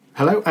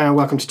Hello and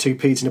welcome to Two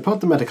Peds in a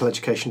Pod, the medical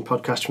education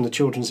podcast from the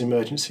Children's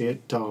Emergency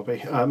at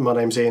Derby. My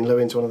name's Ian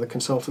Lewins, one of the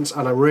consultants,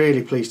 and I'm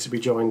really pleased to be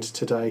joined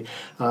today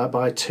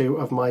by two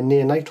of my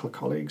neonatal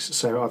colleagues.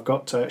 So I've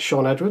got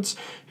Sean Edwards,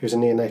 who's a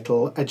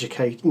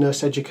neonatal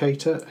nurse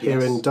educator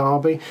here in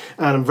Derby,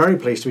 and I'm very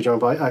pleased to be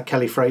joined by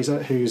Kelly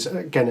Fraser, who's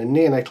again a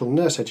neonatal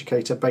nurse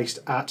educator based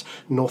at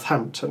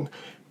Northampton.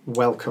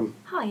 Welcome.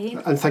 Hi, Ian.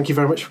 And thank you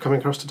very much for coming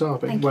across to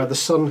Derby, where the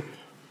sun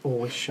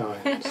always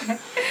shines.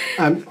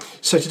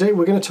 So today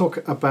we're going to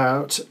talk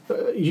about,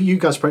 you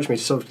guys approached me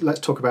to sort of, let's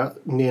talk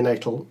about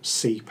neonatal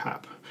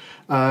CPAP.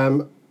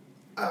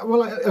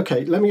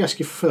 Okay, let me ask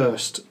you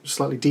first,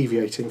 slightly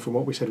deviating from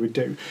what we said we'd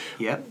do.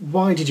 Yeah.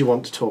 Why did you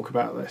want to talk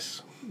about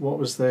this? What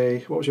was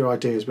your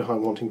ideas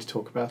behind wanting to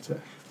talk about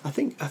it? I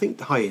think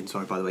hi Ian,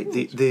 sorry by the way.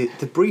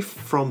 The brief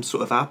from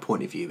sort of our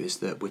point of view is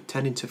that we're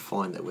tending to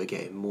find that we're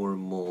getting more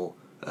and more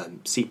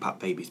CPAP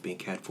babies being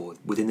cared for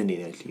within the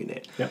neonatal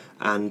unit. Yeah.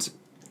 And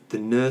the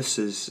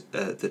nurses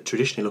that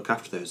traditionally look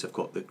after those have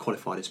got the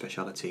qualified in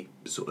speciality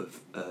sort of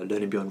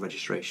learning beyond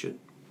registration,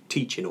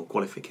 teaching or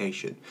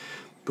qualification.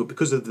 But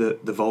because of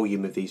the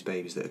volume of these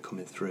babies that are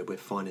coming through, we're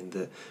finding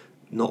that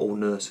not all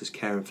nurses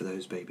caring for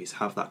those babies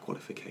have that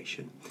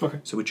qualification. Okay.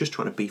 So we're just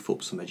trying to beef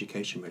up some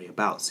education really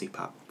about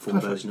CPAP for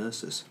those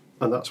nurses.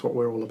 And that's what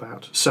we're all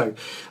about. So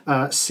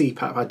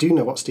CPAP, I do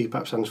know what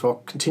CPAP stands for,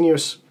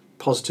 continuous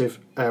positive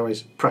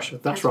airways pressure.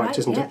 That's right,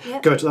 isn't it?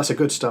 Yep. Good, that's a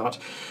good start.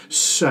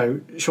 So,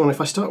 Sean, if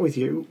I start with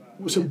you,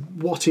 so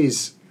what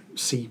is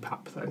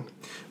CPAP then?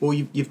 Well,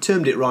 you've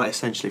termed it right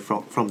essentially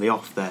from the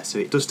off there. So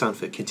it does stand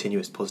for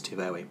continuous positive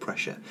airway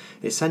pressure.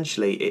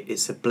 Essentially,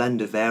 it's a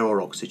blend of air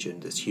or oxygen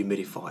that's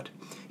humidified.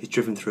 It's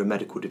driven through a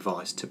medical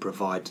device to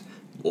provide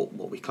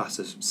what we class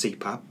as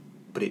CPAP,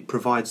 but it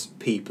provides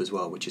PEEP as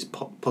well, which is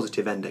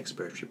positive end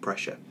expiratory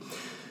pressure.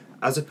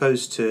 As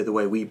opposed to the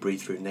way we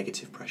breathe through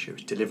negative pressure,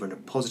 it's delivering a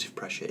positive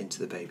pressure into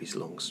the baby's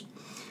lungs.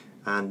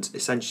 And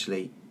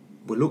essentially,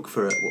 we look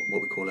for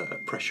what we call a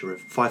pressure of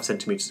 5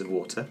 centimetres of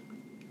water.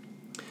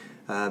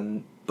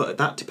 But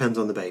that depends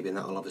on the baby, and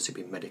that will obviously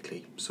be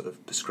medically sort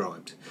of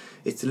prescribed.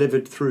 It's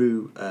delivered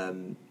through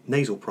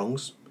nasal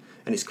prongs,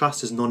 and it's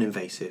classed as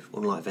non-invasive,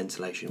 unlike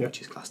ventilation,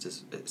 which is classed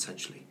as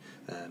essentially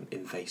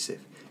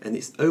invasive. And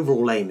its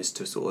overall aim is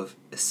to sort of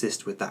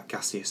assist with that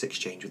gaseous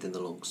exchange within the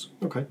lungs.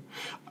 Okay.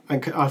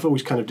 And I've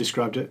always kind of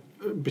described it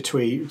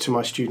to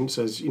my students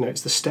as,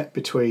 it's the step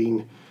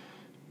between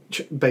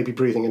baby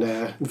breathing in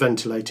air,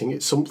 ventilating.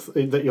 It's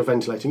something that you're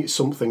ventilating. It's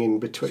something in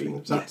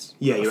between. Yes.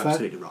 Yeah, you're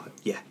absolutely right.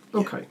 Yeah.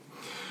 Okay.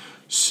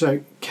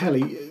 So,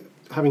 Kelly,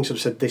 having sort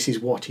of said this is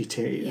what it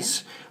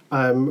is,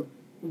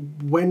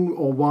 when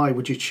or why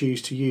would you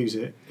choose to use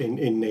it in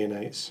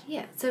neonates?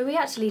 Yeah, so we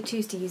actually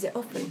choose to use it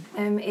often.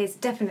 It's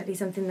definitely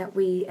something that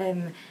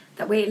we're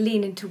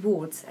leaning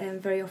towards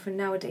very often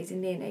nowadays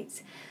in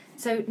neonates.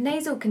 So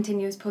nasal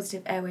continuous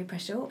positive airway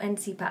pressure, or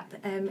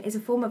NCPAP, is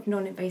a form of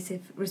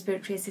non-invasive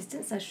respiratory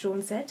assistance, as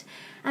Sean said,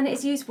 and it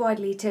is used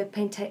widely to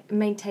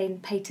maintain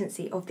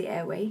patency of the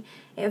airway.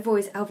 It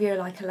avoids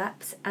alveoli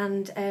collapse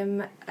and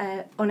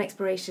on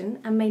expiration,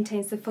 and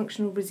maintains the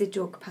functional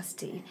residual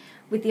capacity,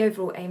 with the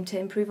overall aim to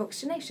improve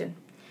oxygenation.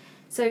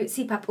 So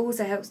CPAP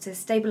also helps to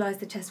stabilise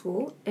the chest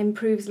wall,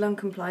 improves lung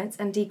compliance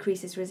and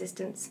decreases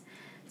resistance.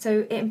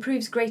 So it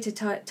improves greater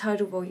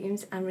tidal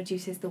volumes and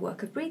reduces the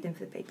work of breathing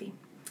for the baby.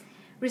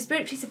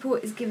 Respiratory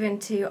support is given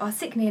to our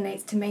sick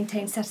neonates to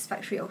maintain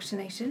satisfactory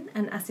oxygenation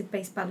and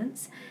acid-base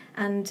balance,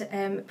 and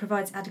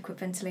provides adequate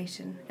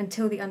ventilation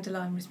until the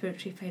underlying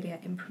respiratory failure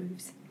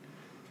improves.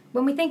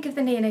 When we think of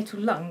the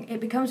neonatal lung, it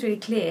becomes really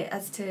clear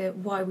as to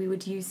why we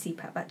would use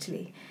CPAP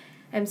actually.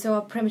 So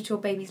our premature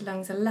babies'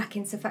 lungs are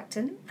lacking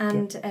surfactant,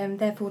 and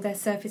therefore their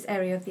surface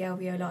area of the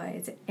alveoli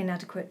is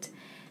inadequate.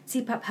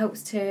 CPAP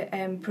helps to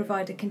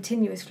provide a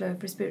continuous flow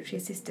of respiratory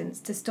assistance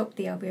to stop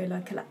the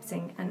alveoli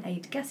collapsing and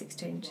aid gas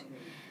exchange.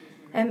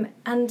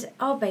 And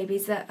our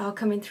babies that are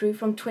coming through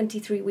from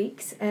 23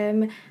 weeks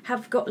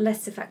have got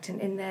less surfactant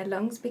in their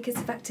lungs, because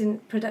surfactant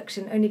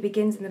production only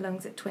begins in the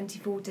lungs at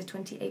 24 to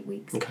 28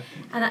 weeks. Okay.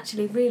 And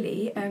actually,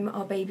 really,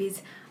 our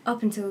babies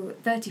up until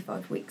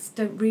 35 weeks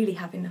don't really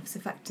have enough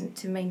surfactant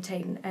to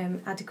maintain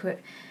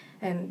adequate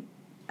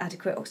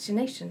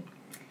oxygenation.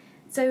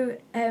 So,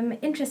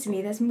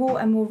 interestingly, there's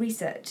more and more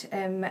research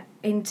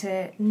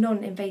into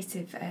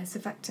non-invasive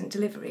surfactant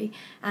delivery,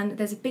 and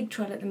there's a big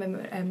trial at the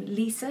moment,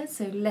 LISA,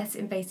 so less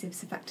invasive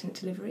surfactant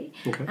delivery,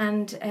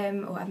 and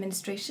or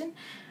administration,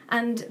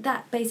 and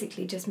that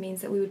basically just means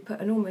that we would put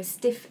an almost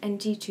stiff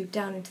NG tube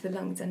down into the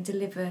lungs and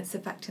deliver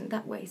surfactant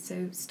that way,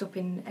 so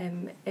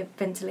stopping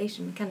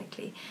ventilation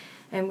mechanically.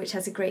 Which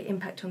has a great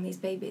impact on these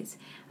babies.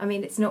 I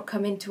mean, it's not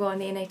come into our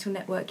neonatal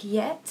network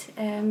yet,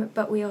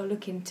 but we are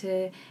looking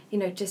to,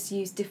 just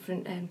use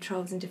different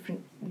trials and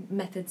different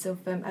methods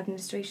of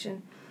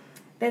administration.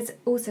 There's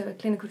also a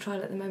clinical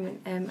trial at the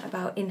moment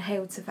about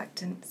inhaled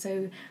surfactant,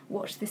 so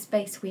watch this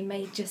space. We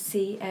may just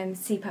see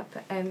CPAP,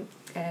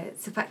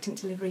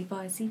 surfactant delivery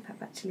via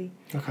CPAP, actually.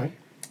 Okay.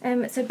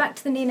 So back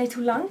to the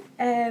neonatal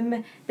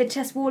lung. The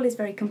chest wall is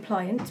very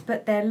compliant,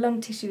 but their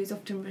lung tissue is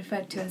often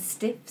referred to as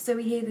stiff. So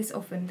we hear this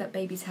often, that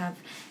babies have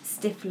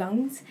stiff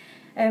lungs.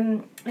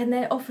 And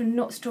they're often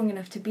not strong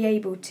enough to be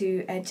able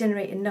to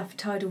generate enough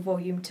tidal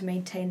volume to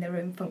maintain their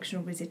own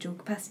functional residual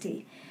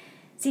capacity.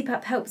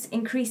 CPAP helps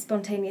increase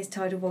spontaneous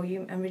tidal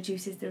volume and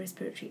reduces the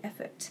respiratory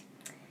effort.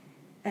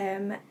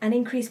 An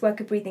increased work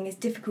of breathing is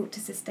difficult to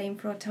sustain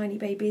for our tiny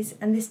babies,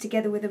 and this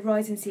together with a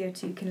rise in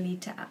CO2 can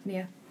lead to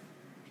apnea.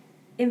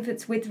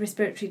 Infants with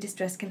respiratory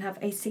distress can have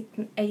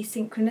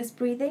asynchronous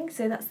breathing,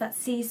 so that's that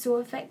seesaw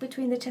effect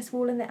between the chest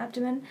wall and the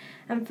abdomen,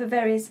 and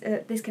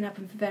this can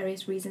happen for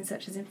various reasons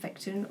such as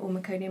infection or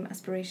meconium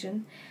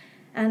aspiration.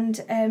 And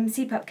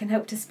CPAP can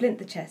help to splint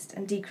the chest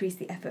and decrease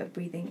the effort of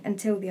breathing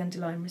until the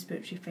underlying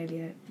respiratory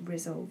failure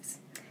resolves.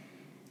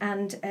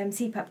 And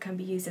CPAP can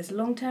be used as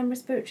long-term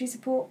respiratory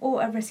support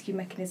or a rescue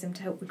mechanism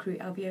to help recruit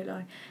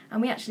alveoli,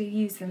 and we actually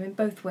use them in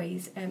both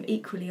ways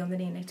equally on the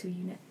neonatal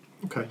unit.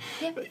 Okay.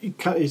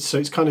 Yeah. So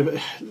it's kind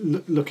of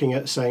looking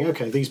at saying,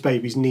 okay, these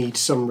babies need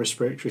some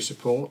respiratory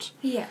support.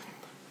 Yeah.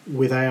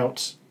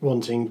 Without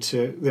wanting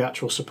the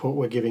actual support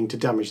we're giving to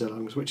damage their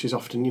lungs, which is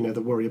often,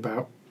 the worry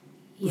about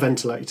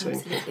ventilating.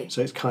 Absolutely.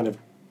 So it's kind of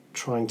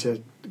trying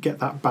to get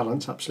that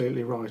balance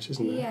absolutely right,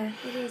 isn't it? Yeah,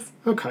 it is.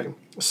 Okay.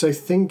 So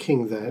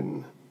thinking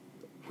then,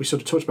 we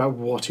sort of talked about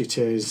what it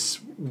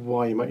is,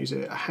 why you might use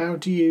it. How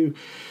do you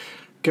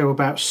go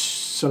about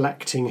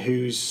selecting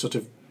who's sort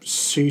of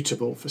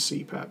suitable for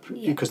CPAP?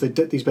 Yeah. Because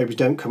these babies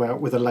don't come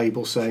out with a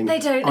label saying, They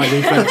don't. I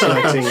need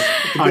ventilating,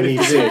 I need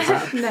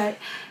CPAP. No.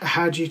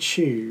 How do you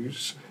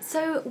choose?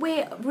 So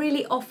we're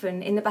really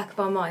often, in the back of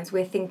our minds,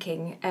 we're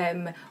thinking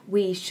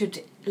we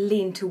should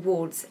lean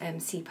towards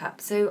CPAP.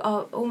 So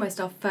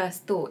almost our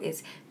first thought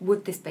is,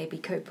 would this baby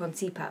cope on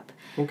CPAP?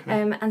 Okay.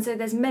 And so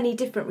there's many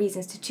different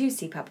reasons to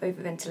choose CPAP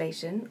over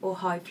ventilation or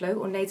high flow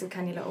or nasal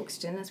cannula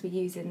oxygen, as we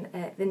use in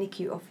the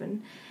NICU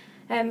often.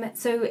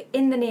 So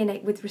in the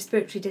neonate with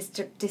respiratory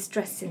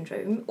distress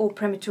syndrome or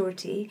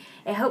prematurity,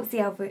 it helps the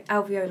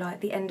alveoli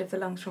at the end of the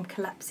lungs from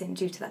collapsing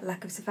due to that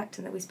lack of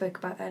surfactant that we spoke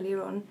about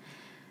earlier on.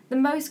 The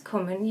most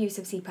common use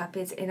of CPAP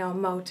is in our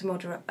mild to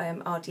moderate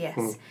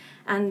RDS,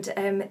 and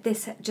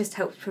this just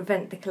helps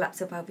prevent the collapse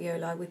of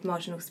alveoli with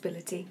marginal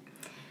stability.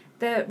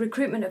 The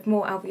recruitment of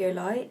more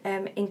alveoli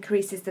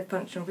increases the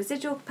functional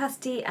residual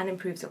capacity and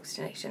improves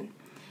oxygenation.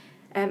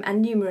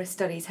 And numerous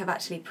studies have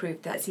actually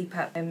proved that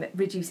CPAP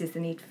reduces the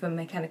need for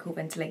mechanical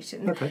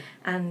ventilation,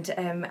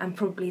 and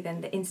probably then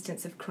the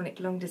instance of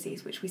chronic lung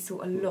disease, which we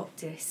saw a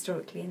lot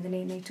historically in the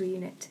neonatal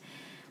unit.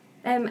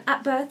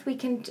 At birth, we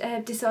can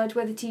decide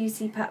whether to use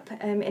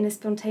CPAP in a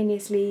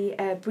spontaneously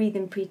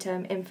breathing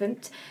preterm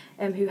infant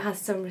who has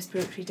some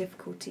respiratory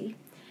difficulty.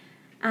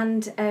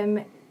 And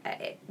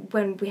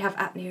when we have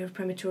apnea of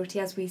prematurity,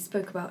 as we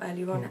spoke about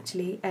earlier on,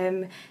 actually,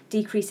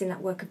 decreasing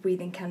that work of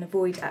breathing can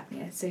avoid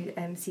apnea, so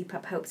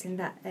CPAP helps in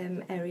that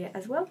area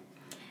as well.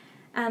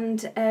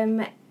 And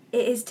it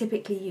is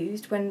typically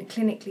used when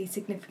clinically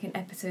significant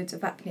episodes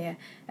of apnea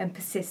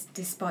persist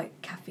despite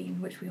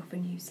caffeine, which we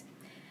often use.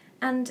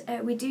 And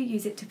we do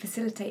use it to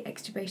facilitate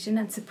extubation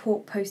and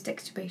support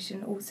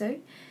post-extubation also.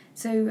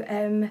 So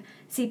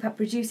CPAP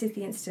reduces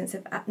the incidence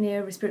of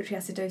apnea, respiratory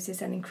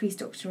acidosis and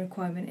increased oxygen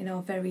requirement in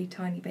our very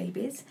tiny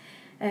babies.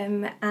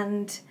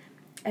 And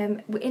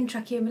in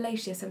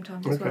tracheomalacia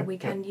sometimes as well we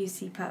can use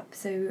CPAP.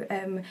 So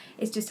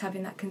it's just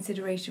having that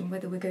consideration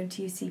whether we're going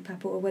to use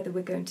CPAP or whether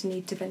we're going to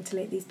need to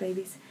ventilate these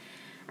babies.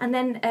 And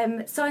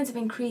then signs of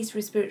increased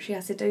respiratory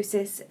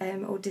acidosis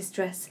or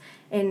distress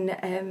in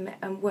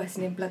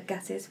worsening blood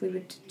gases, we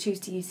would choose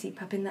to use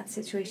CPAP in that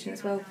situation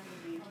as well.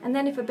 And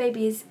then if a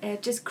baby is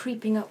just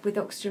creeping up with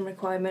oxygen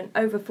requirement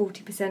over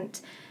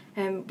 40%,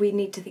 we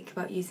need to think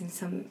about using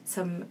some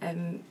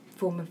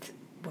form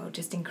of,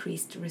 just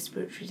increased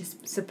respiratory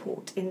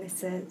support in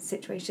this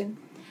situation.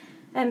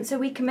 So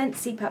we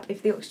commence CPAP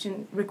if the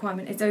oxygen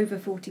requirement is over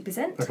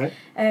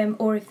 40%,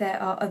 or if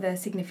there are other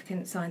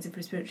significant signs of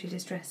respiratory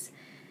distress.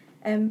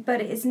 But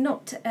it is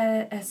not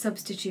a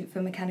substitute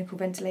for mechanical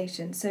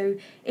ventilation. So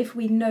if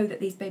we know that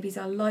these babies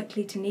are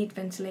likely to need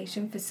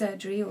ventilation for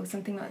surgery or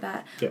something like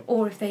that,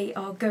 or if they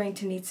are going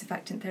to need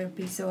surfactant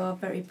therapy, so our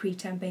very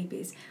preterm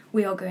babies,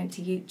 we are going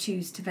to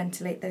choose to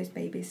ventilate those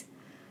babies.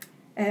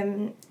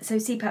 So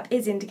CPAP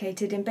is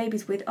indicated in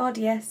babies with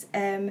RDS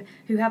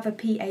who have a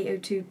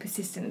PaO2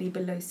 persistently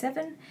below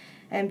 7,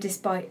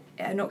 despite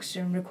an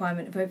oxygen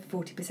requirement of over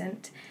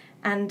 40%.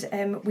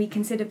 And we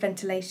consider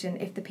ventilation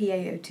if the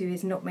PaO2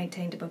 is not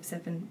maintained above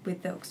 7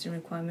 with the oxygen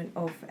requirement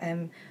of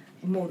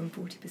more than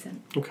 40%.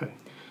 Okay.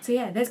 So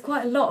yeah, there's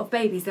quite a lot of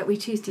babies that we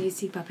choose to use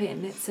CPAP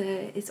in.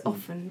 It's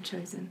often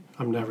chosen.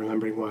 I'm now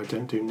remembering why I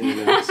don't do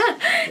neonates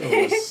or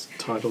this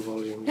tidal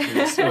volume.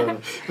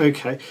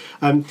 Okay.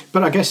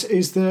 But I guess,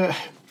 is there,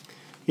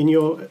 in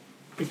your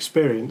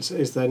experience,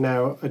 is there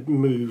now a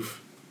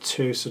move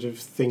to sort of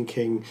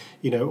thinking,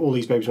 all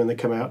these babies when they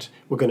come out,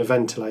 we're going to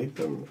ventilate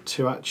them,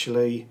 to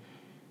actually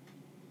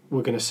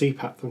we're going to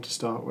CPAP them to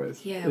start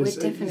with? Yeah, we're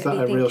definitely is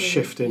that a real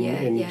shift in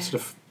yeah.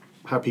 sort of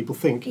how people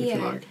think, if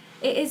you like?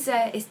 It is.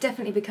 It's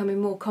definitely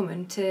becoming more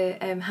common to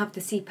have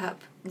the CPAP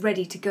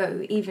ready to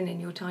go, even in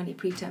your tiny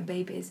preterm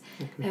babies.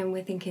 And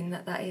we're thinking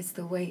that is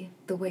the way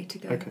to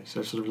go. Okay,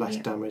 so sort of less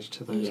damage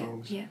to those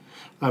lungs. Yeah.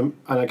 And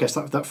I guess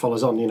that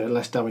follows on.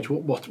 Less damage.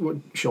 What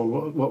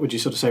Sean? What would you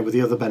sort of say were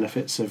the other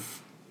benefits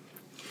of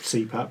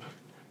CPAP?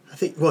 I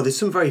think there's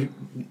some very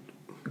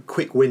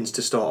quick wins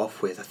to start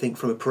off with. I think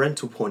from a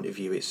parental point of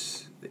view,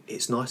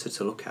 it's nicer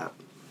to look at.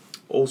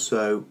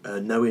 Also,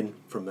 knowing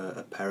from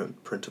a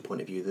parental point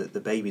of view that the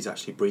baby's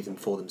actually breathing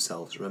for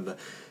themselves. Remember,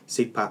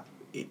 CPAP,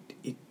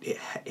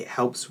 it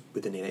helps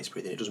with the neonate's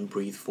breathing. It doesn't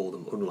breathe for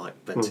them,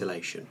 unlike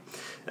ventilation.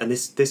 And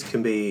this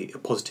can be a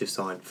positive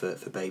sign for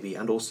baby,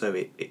 and also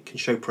it can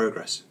show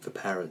progress for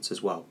parents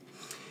as well.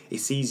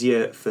 It's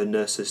easier for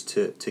nurses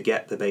to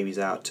get the babies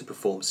out to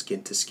perform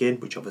skin to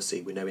skin, which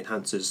obviously we know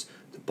enhances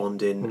the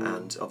bonding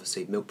and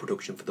obviously milk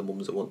production for the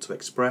mums that want to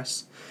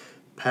express.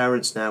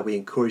 Parents now, we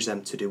encourage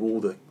them to do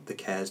all the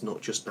cares,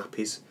 not just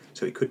nappies.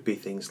 So it could be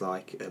things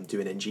like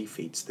doing NG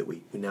feeds that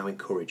we now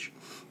encourage.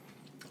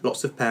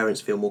 Lots of parents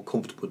feel more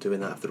comfortable doing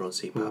that if they're on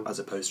CPAP as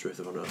opposed to if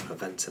they're on a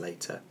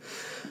ventilator.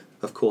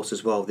 Of course,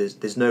 as well,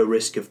 there's no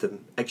risk of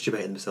them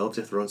extubating themselves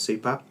if they're on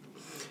CPAP.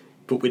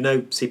 But we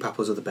know CPAP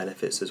has other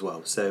benefits as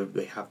well. So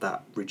we have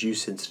that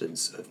reduced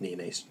incidence of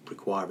neonates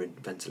requiring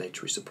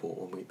ventilatory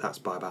support, and that's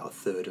by about a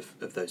third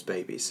of those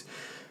babies.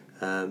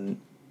 And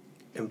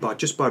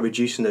by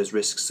reducing those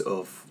risks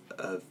of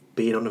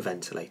being on a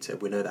ventilator,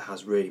 we know that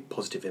has really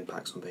positive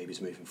impacts on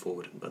babies moving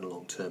forward and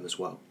long term as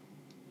well.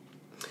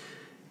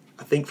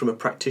 I think from a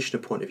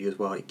practitioner point of view as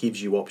well, it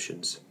gives you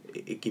options.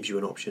 It gives you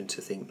an option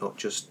to think not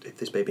just if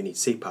this baby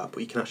needs CPAP, but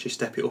you can actually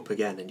step it up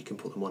again and you can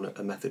put them on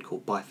a method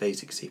called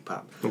biphasic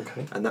CPAP.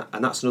 Okay. And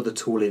that's another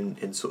tool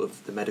in sort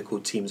of the medical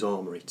team's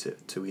armoury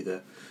to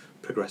either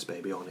progress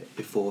baby on it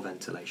before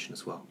ventilation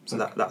as well. So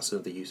that's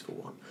another useful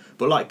one.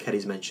 But like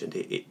Kelly's mentioned,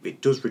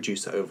 it does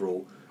reduce the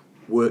overall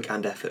work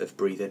and effort of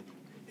breathing.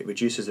 It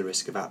reduces the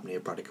risk of apnea,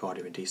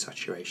 bradycardia and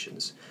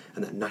desaturations,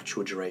 and that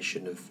natural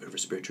duration of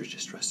respiratory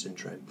distress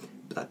syndrome.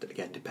 But that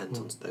again depends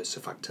on those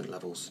surfactant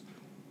levels.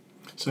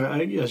 So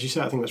as you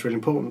said, I think that's a really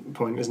important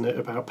point, isn't it,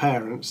 about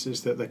parents,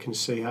 is that they can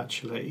see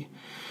actually,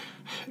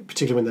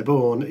 particularly when they're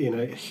born,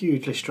 a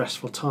hugely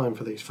stressful time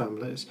for these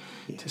families,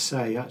 to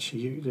say actually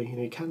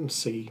you can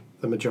see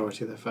the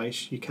majority of their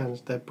face,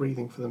 they're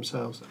breathing for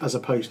themselves, as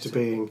opposed to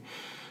being,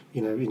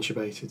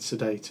 intubated,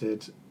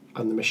 sedated,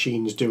 and the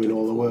machine's doing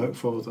all the work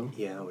for them.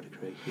 Yeah, I would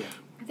agree. Yeah.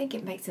 I think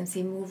it makes them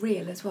seem more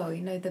real as well.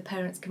 The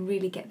parents can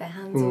really get their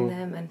hands on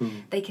them,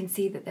 and they can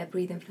see that they're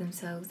breathing for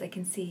themselves. They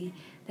can see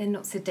they're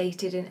not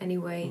sedated in any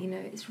way.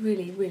 It's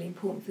really, really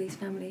important for these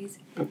families.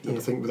 And I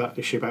think with that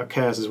issue about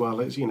cares as well,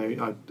 it's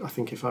I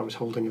think if I was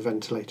holding a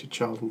ventilated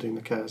child and doing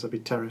the cares, I'd be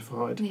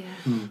terrified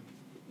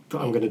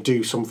that I'm going to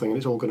do something and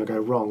it's all going to go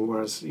wrong.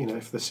 Whereas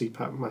if the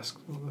CPAP mask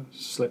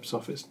slips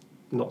off, it's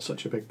not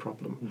such a big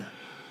problem. No.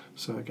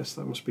 So I guess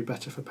that must be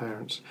better for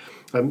parents.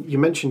 You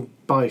mentioned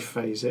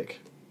biphasic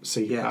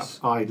CPAP. Yes.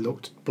 I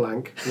looked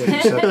blank when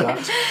you said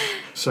that.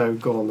 So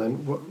go on then.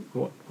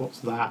 What's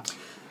that?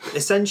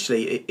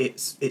 Essentially,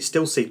 it's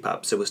still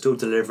CPAP, so we're still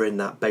delivering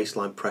that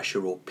baseline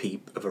pressure or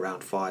PEEP of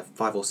around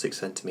 5 or 6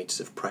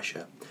 centimetres of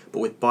pressure. But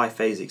with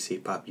biphasic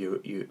CPAP,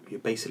 you're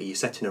basically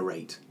setting a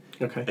rate,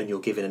 and you're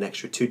giving an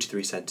extra 2 to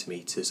 3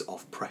 centimetres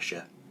of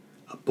pressure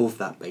above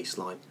that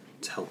baseline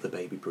to help the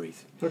baby breathe.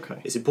 Okay.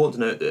 It's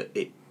important to note that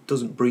it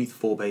doesn't breathe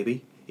for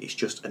baby. It's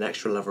just an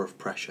extra level of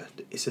pressure.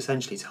 It's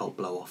essentially to help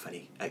blow off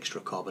any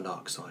extra carbon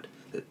dioxide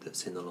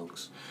that's in the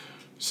lungs.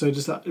 So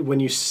does that, when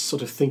you're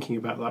sort of thinking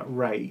about that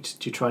rate,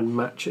 do you try and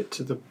match it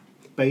to the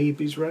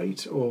baby's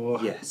rate, or?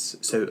 Yes.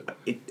 So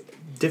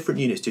different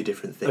units do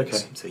different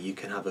things. Okay. So you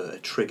can have a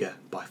trigger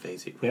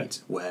biphasic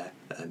rate where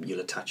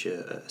you'll attach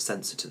a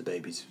sensor to the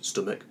baby's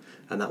stomach,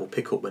 and that will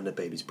pick up when the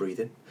baby's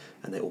breathing,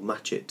 and it will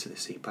match it to the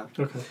CPAP.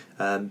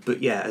 Okay.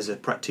 But yeah, as a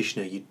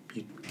practitioner, you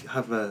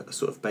have a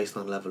sort of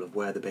baseline level of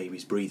where the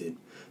baby's breathing,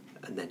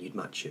 and then you'd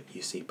match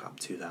your CPAP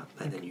to that,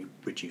 and then you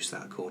reduce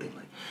that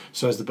accordingly.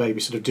 So as the baby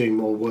sort of doing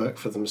more work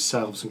for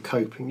themselves and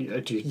coping,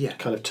 do you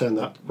kind of turn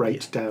that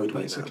rate down,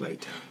 basically? That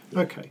rate down. Yeah.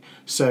 Okay,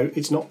 so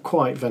it's not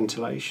quite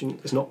ventilation,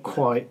 it's not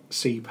quite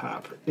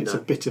CPAP, it's a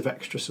bit of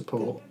extra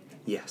support.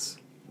 Yes.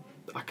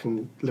 I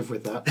can live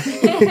with that.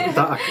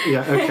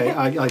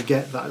 I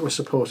get that. We're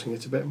supporting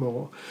it a bit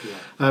more.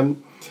 Yeah.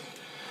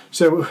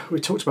 So we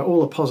talked about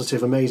all the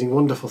positive, amazing,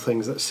 wonderful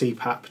things that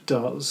CPAP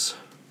does,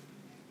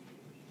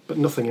 but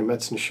nothing in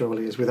medicine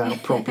surely is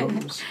without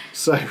problems.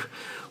 So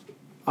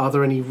are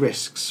there any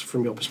risks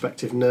from your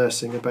perspective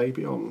nursing a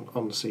baby on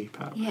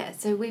CPAP? Yeah,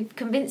 so we've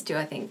convinced you,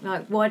 I think,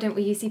 why don't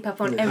we use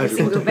CPAP on every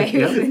single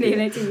baby in the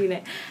neonatal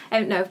unit?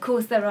 No, of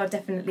course there are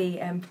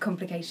definitely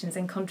complications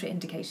and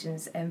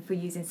contraindications for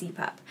using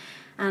CPAP.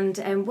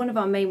 And one of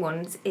our main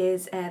ones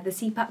is the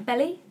CPAP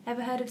belly.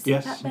 Ever heard of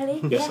CPAP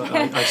belly? Yes,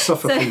 yeah. I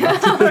suffer from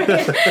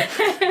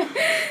that.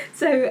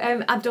 So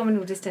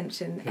abdominal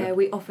distension,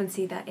 we often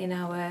see that in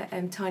our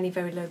tiny,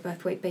 very low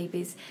birth weight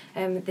babies.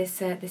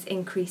 This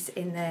increase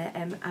in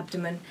their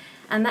abdomen,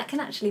 and that can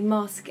actually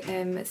mask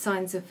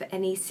signs of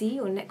NEC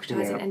or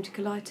necrotizing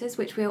enterocolitis,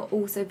 which we are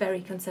also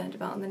very concerned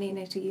about on the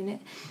neonatal unit.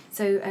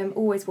 So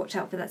always watch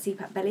out for that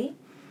CPAP belly.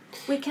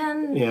 We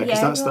can... Yeah,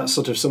 because that's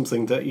sort of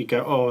something that you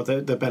go, oh,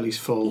 their belly's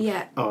full.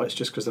 Yeah. Oh, it's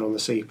just because they're on the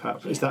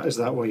CPAP. Yeah. Is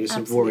that why you're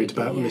sort of worried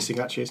about missing?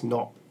 Actually, it's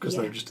not because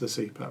they're just the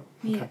CPAP.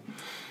 Okay.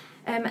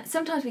 Yeah.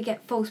 Sometimes we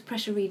get false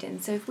pressure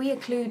readings. So if we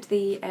occlude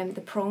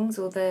the prongs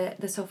or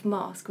the soft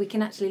mask, we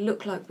can actually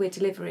look like we're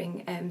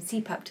delivering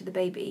CPAP to the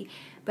baby.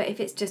 But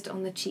if it's just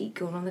on the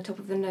cheek or on the top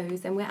of the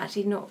nose, then we're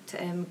actually not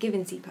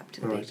giving CPAP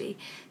to the baby.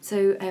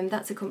 So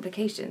that's a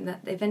complication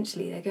that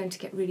eventually they're going to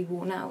get really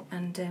worn out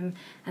and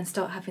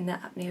start having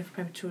that apnea of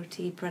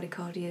prematurity,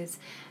 bradycardias,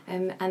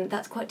 and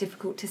that's quite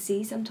difficult to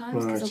see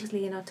sometimes because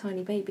obviously in our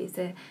tiny babies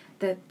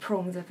the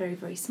prongs are very,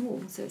 very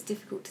small, so it's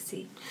difficult to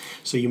see.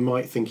 So you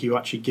might think you're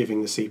actually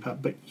giving the CPAP,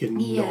 but you're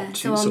not. Yeah,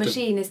 so our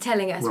machine is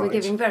telling us we're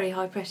giving very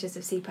high pressures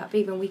of CPAP,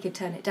 even we could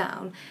turn it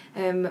down,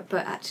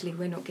 but actually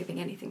we're not giving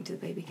anything to the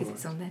baby because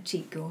it's on their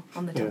cheek or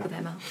on the top of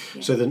their mouth.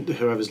 Yeah. So then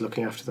whoever's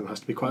looking after them has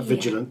to be quite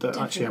vigilant that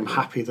actually I'm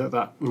happy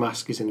that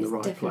mask is in the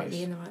right place.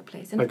 Definitely in the right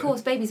place. And of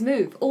course babies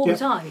move all the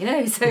time,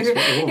 so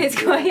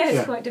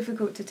it's quite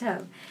difficult to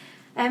tell.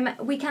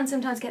 We can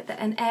sometimes get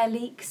an air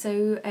leak,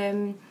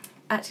 so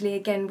actually,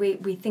 again,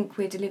 we think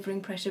we're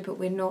delivering pressure, but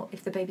we're not.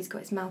 If the baby's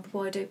got its mouth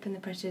wide open, the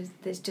pressure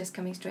is just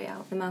coming straight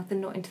out of the mouth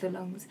and not into the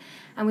lungs.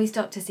 And we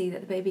start to see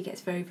that the baby gets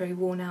very, very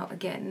worn out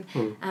again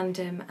and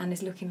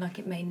is looking like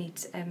it may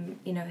need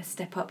a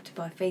step up to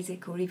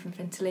biphasic or even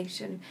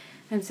ventilation.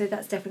 And so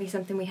that's definitely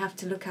something we have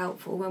to look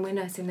out for when we're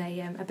nursing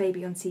a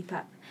baby on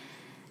CPAP.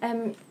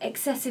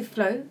 Excessive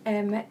flow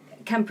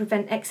can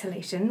prevent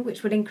exhalation,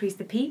 which will increase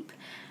the PEEP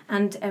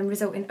and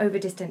result in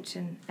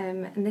overdistension,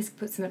 and this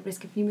puts them at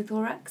risk of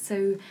pneumothorax,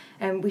 so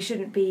we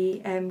shouldn't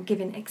be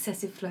giving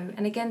excessive flow.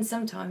 And again,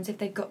 sometimes if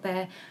they've got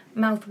their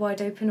mouth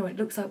wide open or it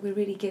looks like we're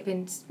really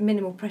giving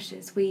minimal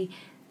pressures, we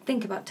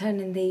think about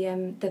turning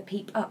the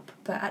PEEP up,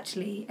 but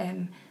actually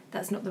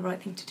that's not the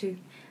right thing to do.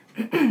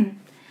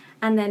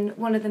 And then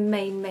one of the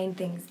main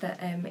things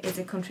that is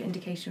a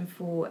contraindication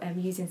for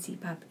using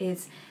CPAP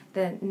is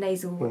the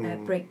nasal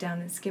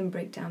breakdown and skin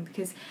breakdown,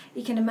 because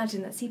you can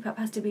imagine that CPAP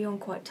has to be on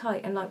quite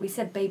tight, and like we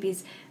said,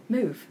 babies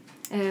move.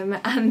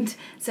 And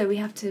so we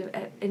have to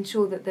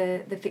ensure that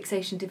the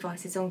fixation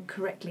device is on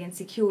correctly and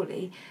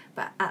securely,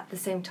 but at the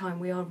same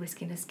time we are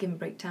risking a skin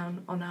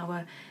breakdown on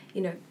our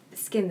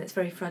skin that's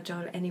very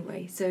fragile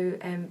anyway. So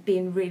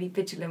being really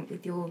vigilant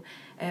with your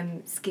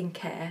skin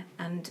care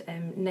and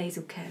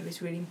nasal care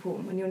is really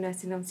important when you're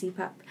nursing on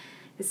CPAP.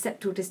 The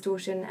septal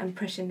distortion and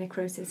pressure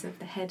necrosis of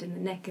the head and the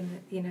neck, and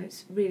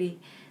it's really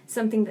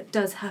something that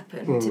does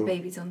happen to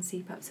babies on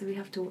CPAP, so we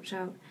have to watch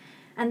out.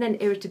 And then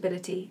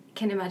irritability. You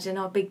can imagine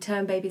our big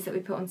term babies that we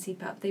put on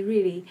CPAP, they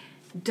really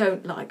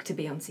don't like to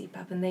be on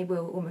CPAP and they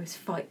will almost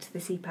fight the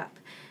CPAP.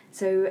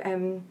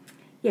 So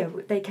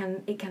it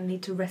can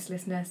lead to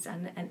restlessness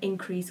and an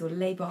increase or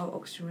labile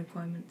oxygen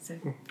requirements, so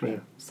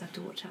just have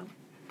to watch out.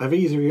 Have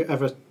either of you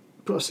ever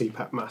put a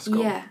CPAP mask on?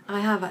 Yeah,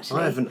 I have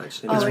actually. I haven't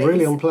actually. It's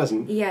really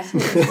unpleasant. Yeah,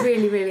 it's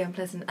really, really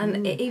unpleasant.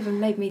 And it even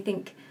made me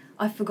think,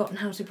 I've forgotten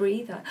how to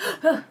breathe.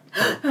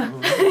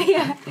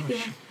 Yeah.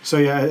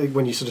 So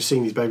when you're sort of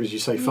seeing these babies, you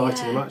say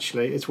fighting them,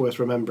 actually, it's worth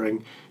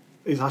remembering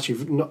it's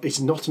actually not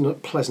a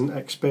pleasant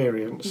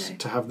experience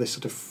to have this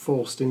sort of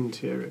forced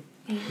into you.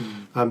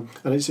 And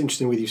it's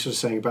interesting with you sort of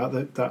saying about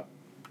that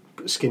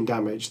skin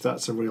damage,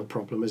 that's a real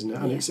problem, isn't it?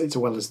 And it's as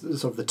well as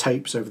sort of the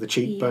tapes over the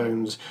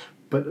cheekbones,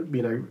 but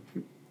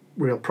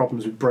real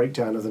problems with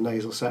breakdown of the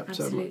nasal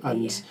septum.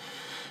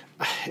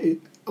 Absolutely,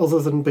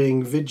 other than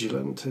being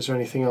vigilant, is there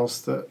anything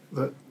else that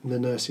the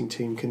nursing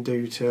team can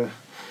do to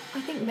I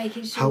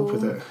think help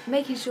with it?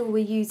 Making sure we're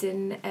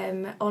using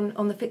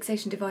on the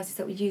fixation devices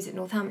that we use at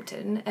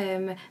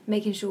Northampton,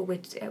 making sure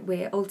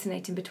we're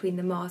alternating between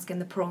the mask and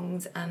the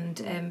prongs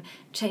and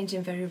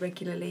changing very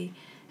regularly.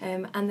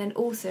 And then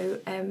also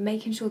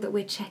making sure that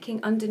we're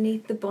checking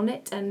underneath the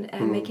bonnet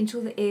and making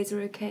sure the ears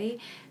are okay.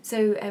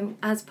 So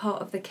as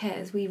part of the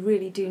cares, we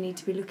really do need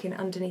to be looking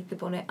underneath the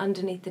bonnet,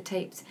 underneath the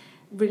tapes,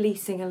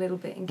 releasing a little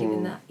bit and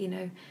giving that,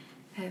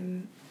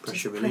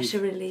 pressure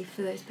relief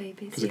for those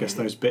babies. Because I guess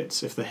those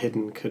bits, if they're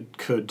hidden,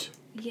 could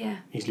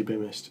easily be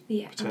missed.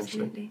 Yeah,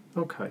 potentially. Absolutely.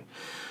 Okay.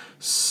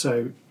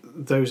 So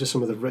those are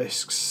some of the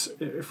risks.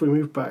 If we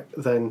move back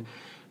then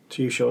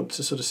to you, Sean,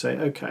 to sort of say,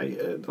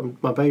 okay,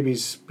 my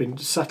baby's been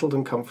settled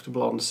and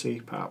comfortable on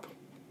CPAP.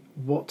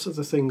 What are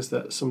the things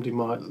that somebody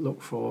might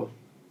look for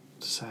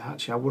to say,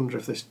 actually, I wonder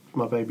if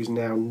my baby's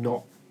now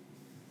not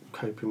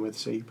coping with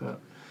CPAP?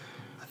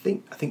 I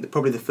think that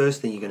probably the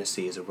first thing you're going to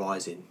see is a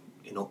rise in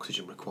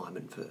oxygen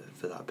requirement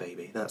for that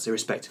baby. That's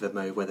irrespective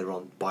of whether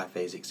on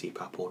biphasic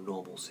CPAP or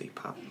normal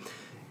CPAP.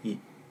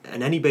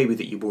 And any baby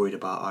that you're worried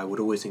about, I would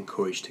always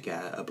encourage to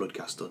get a blood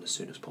gas done as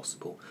soon as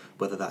possible,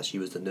 whether that's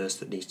you as the nurse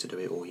that needs to do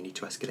it or you need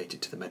to escalate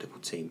it to the medical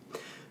team.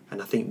 And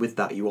I think with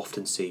that you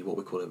often see what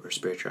we call a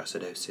respiratory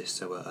acidosis,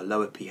 so a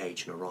lower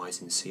pH and a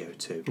rise in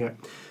CO2. Yeah.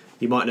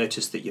 You might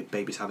notice that your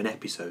baby's having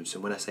episodes,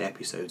 and when I say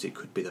episodes, it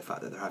could be the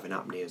fact that they're having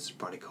apneas,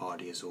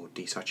 bradycardias, or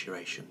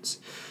desaturations.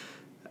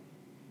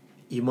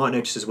 You might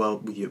notice as well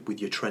with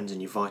your trends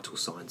and your vital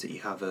signs that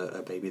you have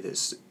a baby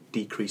that's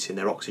decreasing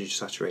their oxygen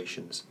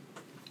saturations.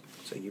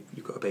 So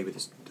you've got a baby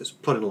that's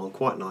plodding along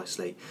quite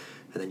nicely,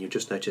 and then you'll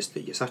just notice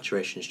that your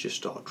saturations just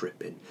start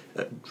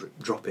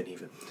dropping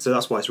even. So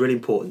that's why it's really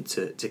important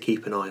to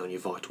keep an eye on your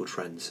vital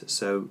trends.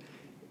 So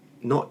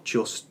not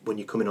just when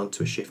you're coming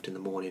onto a shift in the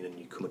morning and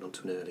you're coming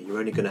onto an early, you're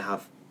only going to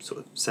have sort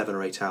of 7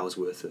 or 8 hours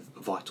worth of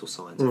vital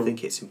signs. I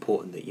think it's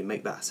important that you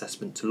make that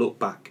assessment to look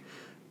back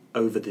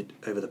over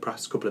the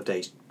past couple of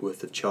days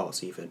worth of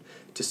charts even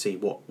to see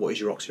what is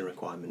your oxygen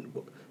requirement,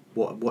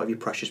 what have your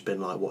pressures been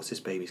like, what's this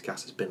baby's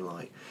gas has been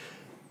like.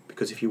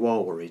 Because if you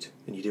are worried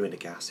and you're doing a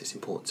gas, it's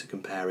important to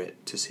compare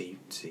it to see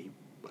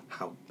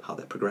how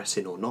they're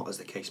progressing or not, as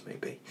the case may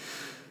be.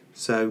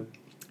 So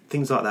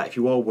things like that, if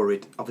you are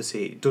worried,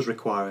 obviously it does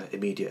require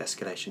immediate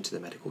escalation to the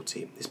medical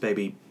team. This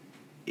baby,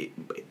 it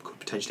could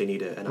potentially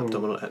need an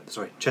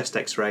chest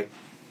x-ray.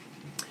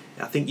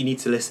 I think you need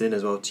to listen in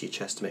as well to your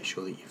chest to make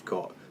sure that you've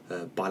got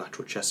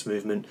bilateral chest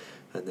movement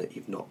and that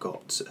you've not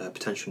got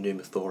potential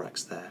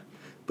pneumothorax there.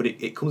 But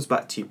it comes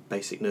back to your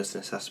basic nursing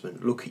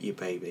assessment. Look at your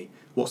baby.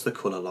 What's the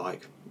colour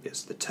like?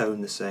 Is the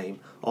tone the same?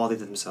 Are they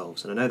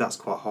themselves? And I know that's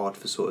quite hard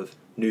for sort of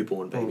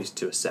newborn babies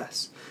to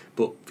assess.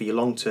 But for your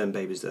long-term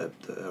babies that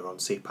are on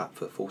CPAP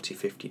for 40,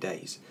 50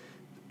 days,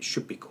 it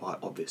should be quite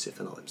obvious if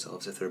they're not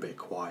themselves, if they're a bit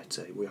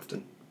quieter. We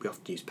often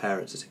use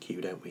parents as a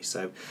cue, don't we?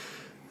 So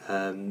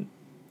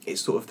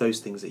it's sort of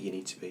those things that you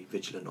need to be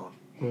vigilant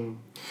on.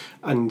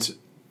 And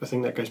I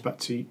think that goes back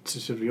to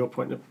sort of your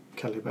point,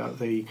 Kelly, about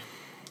the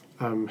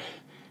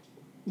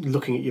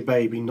looking at your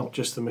baby, not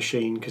just the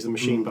machine, because the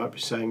machine might be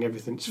saying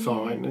everything's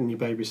fine and your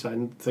baby's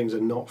saying things are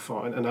not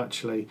fine, and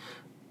actually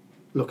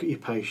look at your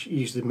patient,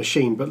 use the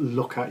machine but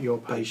look at your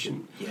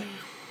patient.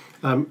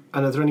 And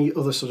are there any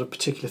other sort of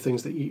particular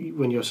things that you,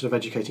 when you're sort of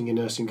educating your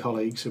nursing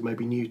colleagues who may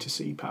be new to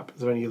CPAP, are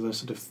there any other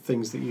sort of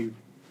things that you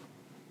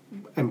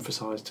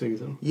emphasise to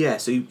them? Yeah,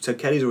 so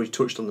Kelly's already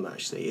touched on them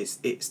actually.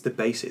 It's the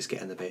basics,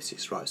 getting the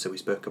basics right. So we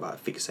spoke about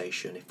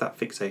fixation. If that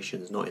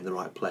fixation is not in the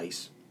right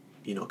place,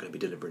 you're not going to be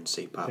delivering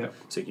CPAP. Yep.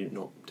 So you're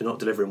not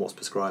delivering what's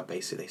prescribed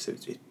basically. So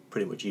it's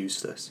pretty much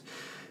useless.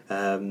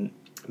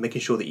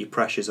 Making sure that your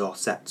pressures are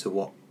set to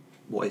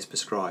what is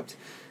prescribed.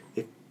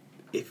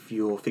 If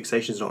your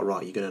fixation's not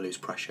right, you're going to lose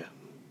pressure.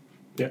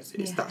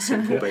 It's that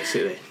simple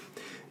basically.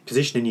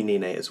 Positioning your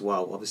neonate as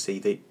well, obviously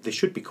they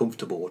should be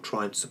comfortable, or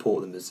try and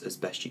support them as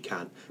best you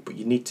can, but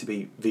you need to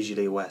be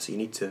visually aware, so you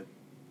need to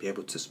be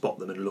able to spot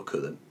them and look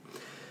at them.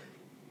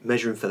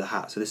 Measuring for the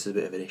hat, so this is a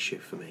bit of an issue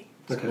for me.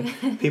 Okay.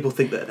 So people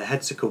think that the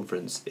head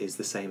circumference is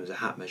the same as a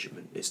hat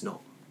measurement. It's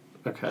not.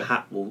 Okay. The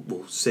hat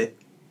will sit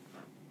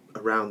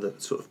around the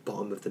sort of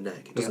bottom of the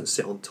neck. It doesn't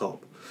sit on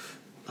top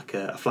like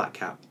a flat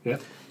cap. Yeah.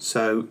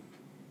 So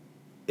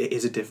it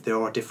is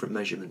there are different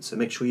measurements, so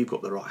make sure you've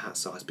got the right hat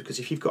size, because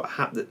if you've got a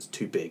hat that's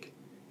too big,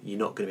 you're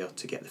not going to be able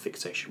to get the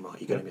fixation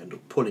right. You're going to end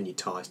up pulling your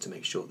ties to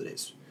make sure that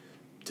it's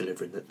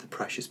delivering the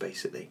pressures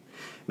basically.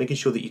 Making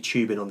sure that your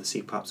tubing on the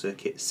CPAP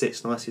circuit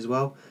sits nice as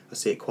well. I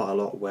see it quite a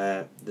lot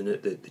where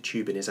the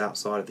tubing is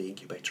outside of the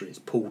incubator and it's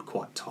pulled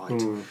quite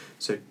tight.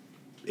 So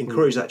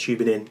encourage that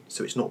tubing in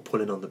so it's not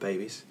pulling on the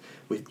babies.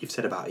 You've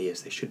said about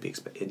ears, they should be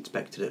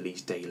inspected at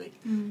least daily,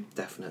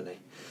 definitely.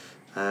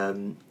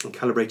 And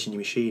calibrating your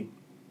machine.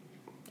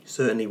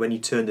 Certainly when you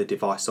turn the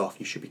device off,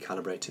 you should be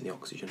calibrating the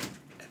oxygen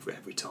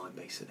every time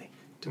basically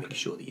to make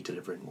sure that you're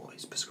delivering what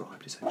is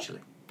prescribed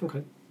essentially.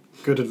 Okay.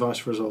 Good advice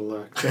for us all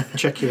there.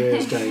 Check your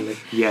ears daily.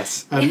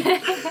 Yes.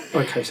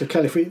 Okay, so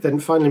Kelly, if we then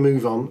finally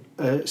move on.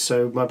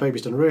 So my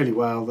baby's done really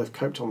well. They've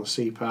coped on the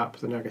CPAP.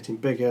 They're now getting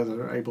bigger.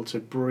 They're able to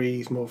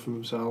breathe more for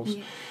themselves.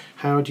 Yeah.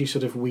 How do you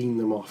sort of wean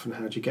them off, and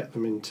how do you get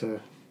them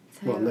into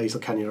nasal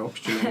cannula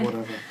oxygen or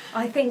whatever?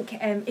 I think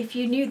if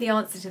you knew the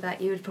answer to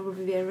that, you would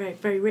probably be a very,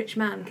 very rich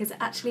man, because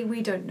actually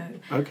we don't know.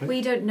 Okay.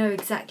 We don't know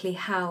exactly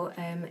how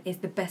is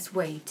the best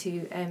way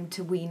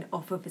to wean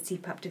off of a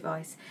CPAP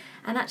device.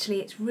 And actually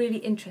it's really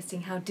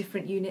interesting how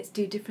different units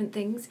do different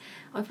things.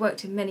 I've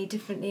worked in many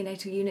different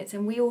neonatal units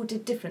and we all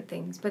did different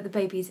things, but the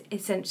babies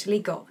essentially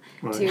got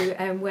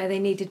to where they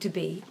needed to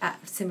be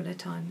at similar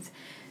times.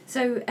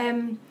 So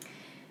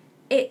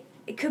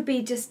it could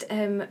be just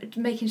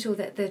making sure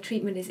that the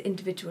treatment is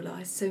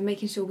individualised, so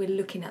making sure we're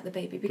looking at the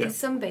baby, because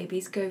some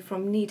babies go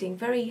from needing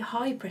very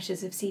high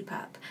pressures of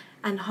CPAP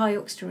and high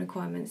oxygen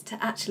requirements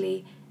to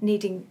actually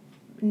needing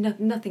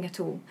nothing at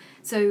all.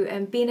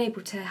 So being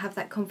able to have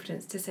that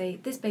confidence to say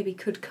this baby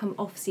could come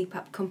off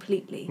CPAP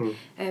completely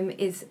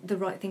is the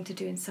right thing to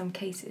do in some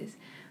cases.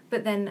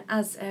 But then,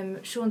 as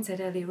Sean said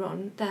earlier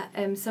on, that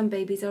some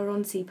babies are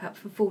on CPAP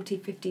for 40,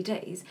 50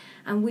 days,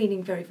 and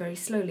weaning very, very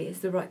slowly is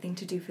the right thing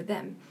to do for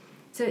them.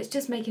 So it's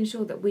just making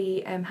sure that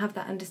we have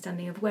that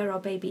understanding of where our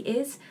baby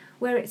is,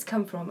 where it's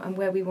come from, and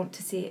where we want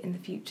to see it in the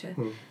future.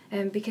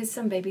 Because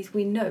some babies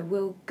we know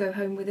will go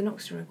home with an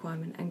oxygen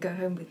requirement and go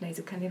home with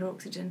nasal cannula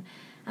oxygen.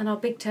 And our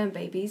big term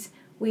babies,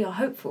 we are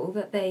hopeful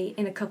that they,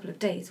 in a couple of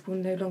days, will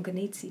no longer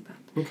need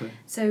CPAP. Okay.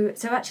 So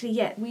actually,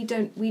 yeah, we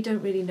don't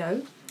really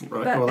know.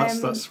 Right. But, Well,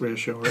 that's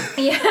reassuring.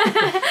 Yeah,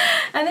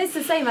 and it's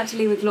the same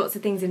actually with lots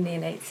of things in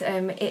neonates.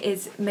 It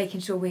is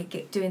making sure we're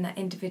doing that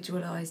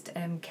individualised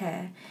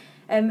care.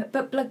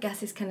 But blood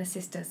gases can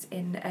assist us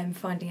in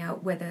finding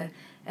out whether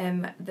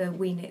the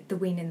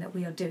weaning that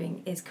we are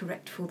doing is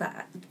correct for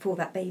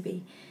that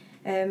baby,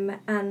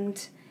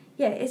 and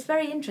yeah, it's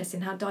very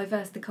interesting how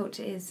diverse the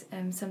culture is.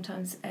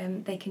 Sometimes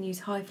they can use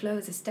high flow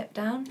as a step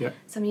down. Yeah.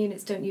 Some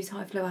units don't use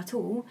high flow at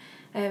all,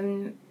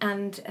 some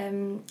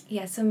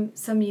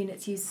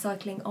units use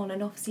cycling on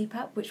and off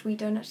CPAP, which we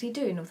don't actually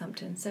do in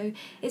Northampton. So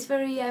it's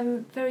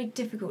very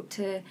difficult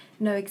to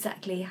know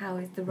exactly how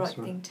is the right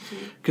thing to do.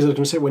 Because I was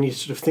going to say, when you're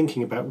sort of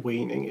thinking about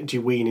weaning, do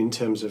you wean in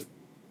terms of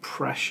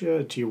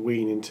pressure? Do you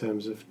wean in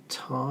terms of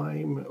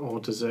time, or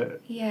does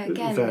it? Yeah,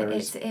 again,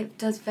 it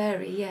does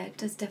vary. Yeah, it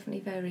does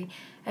definitely vary.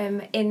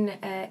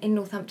 In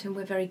Northampton,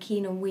 we're very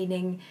keen on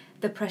weaning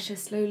the pressure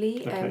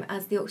slowly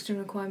as the oxygen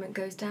requirement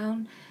goes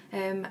down,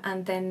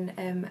 and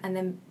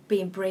then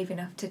being brave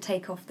enough to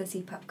take off the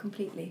CPAP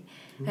completely.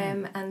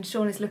 And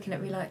Sean is looking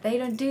at me like, they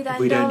don't do that.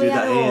 We don't do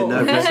that here.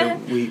 No, all.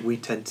 so we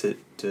tend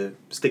to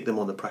stick them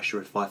on the pressure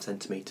of 5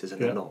 centimetres, and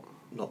they're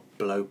not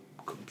below.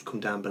 Come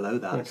down below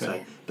that. Okay.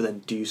 So, but then,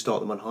 do you start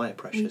them on higher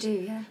pressures? We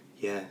do, yeah.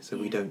 Yeah. So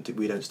we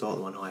don't start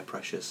them on higher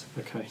pressures.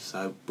 Okay.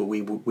 So, but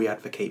we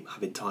advocate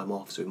having time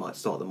off. So we might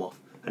start them off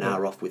an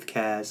hour off with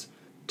cares,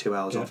 2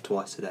 hours off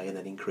twice a day, and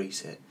then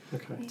increase it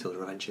until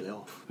they're eventually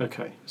off.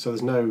 Okay. So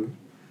there's no.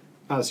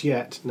 As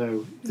yet,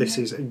 this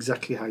is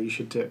exactly how you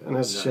should do it. And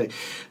as I say,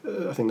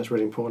 I think that's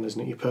really important, isn't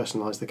it? You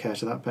personalise the care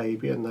to that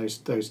baby, and those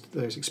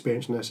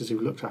experienced nurses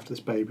who've looked after this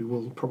baby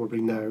will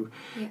probably know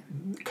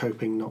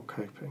coping, not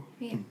coping.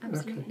 Yeah,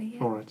 absolutely. Okay.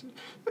 Yeah. All right.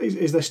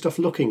 Is there stuff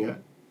looking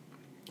at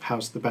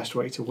how's the best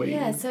way to wean?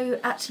 Yeah, so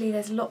actually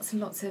there's lots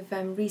and lots of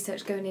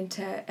research going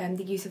into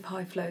the use of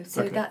high flow.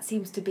 So that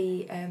seems to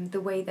be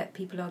the way that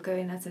people are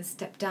going as a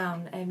step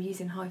down,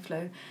 using high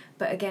flow.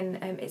 But again,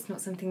 it's not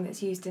something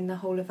that's used in the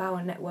whole of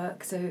our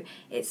network, so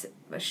it's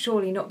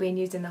surely not being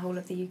used in the whole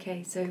of the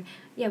UK. So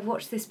yeah,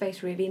 watch this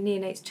space really.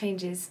 Neonates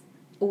changes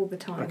all the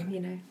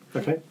time,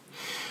 Okay.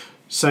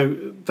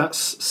 So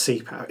that's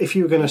CPAP. If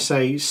you were going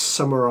to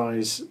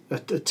summarise a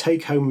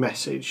take-home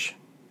message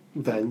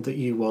then that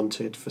you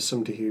wanted for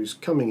somebody who's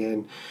coming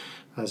in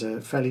as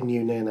a fairly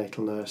new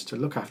neonatal nurse to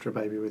look after a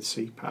baby with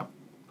CPAP,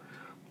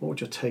 what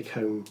would your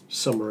take-home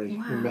summary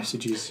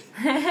messages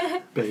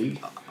be?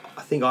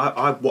 I think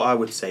what I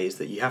would say is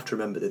that you have to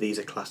remember that these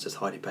are classed as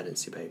high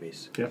dependency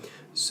babies. Yeah.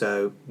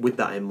 So with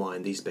that in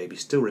mind, these babies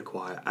still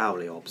require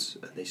hourly obs,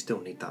 and they still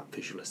need that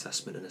visual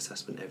assessment and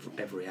assessment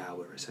every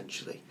hour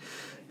essentially.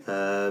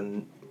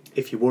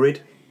 If you're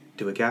worried,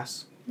 do a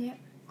gas. Yeah.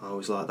 I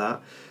always like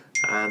that,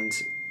 and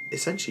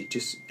essentially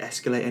just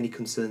escalate any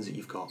concerns that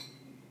you've got.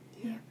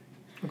 Yeah.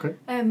 Okay.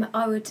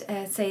 I would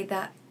say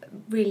that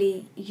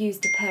really use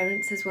the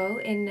parents as well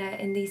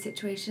in these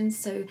situations.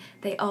 So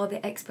they are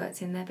the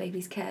experts in their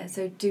baby's care.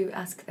 So do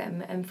ask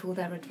them for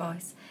their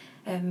advice.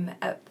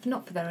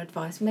 Not for their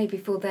advice, maybe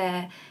for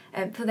their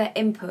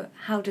input.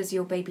 How does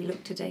your baby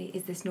look today?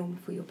 Is this normal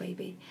for your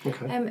baby?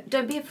 Okay.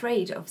 Don't be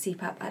afraid of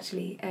CPAP.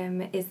 Actually,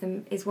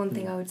 is one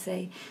thing I would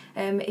say.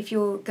 If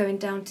you're going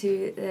down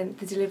to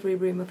the delivery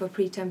room of a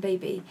preterm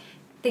baby,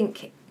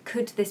 think: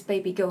 could this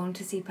baby go on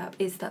to CPAP?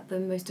 Is that the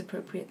most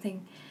appropriate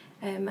thing?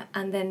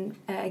 And then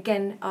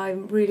again,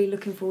 I'm really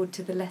looking forward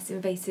to the less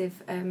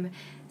invasive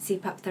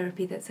CPAP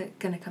therapy that's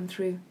going to come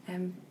through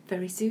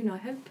very soon, I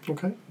hope.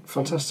 Okay,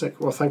 fantastic.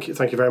 Well, thank you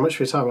very much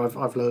for your time.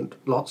 I've learned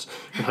lots,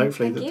 and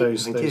hopefully that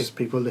those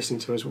people listening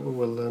to us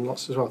will learn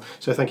lots as well.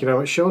 So thank you very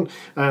much, Sean,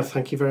 and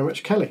thank you very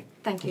much, Kelly.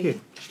 Thank you.